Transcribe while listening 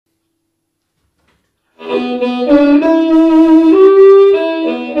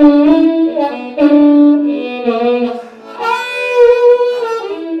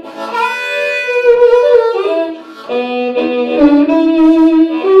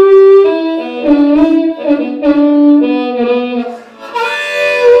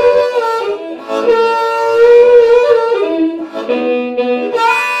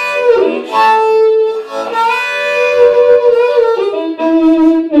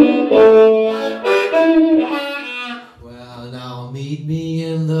Meet me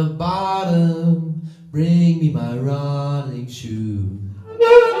in the bottom, bring me my running shoe.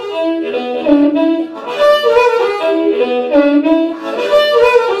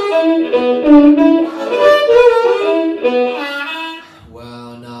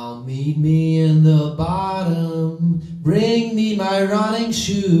 Well, now meet me in the bottom, bring me my running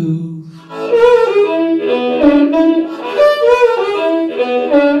shoe.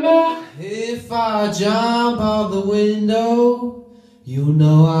 If I jump out the window, you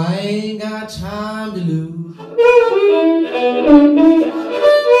know I ain't got time to lose.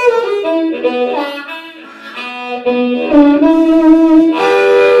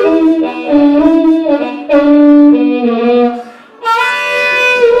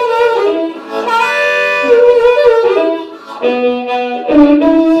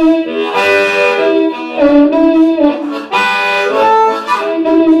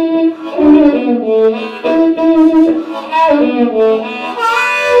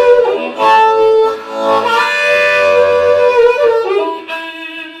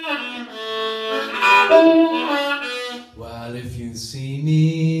 Well, if you see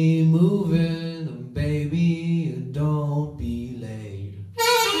me moving, baby, don't be late.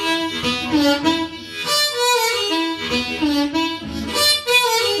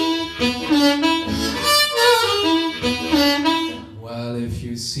 Well, if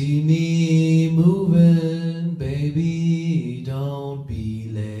you see me moving, baby, don't be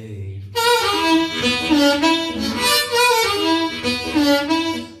late.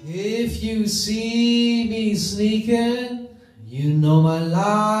 If you see me sneaking, you know my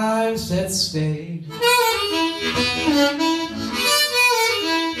life's at stake.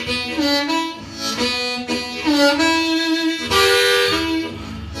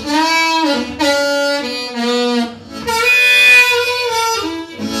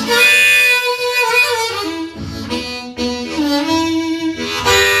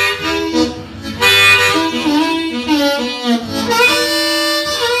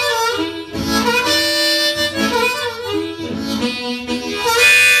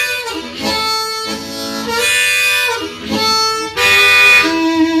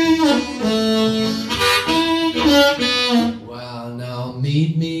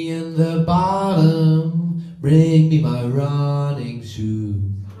 Meet me in the bottom, bring me my running shoe.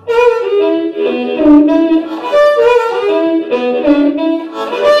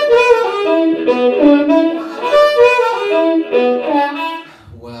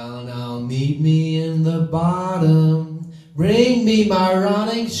 Well, now meet me in the bottom, bring me my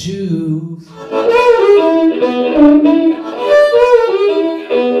running shoe.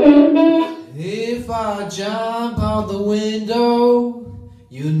 If I jump out the window,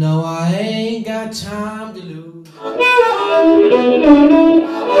 you know I ain't got time to lose.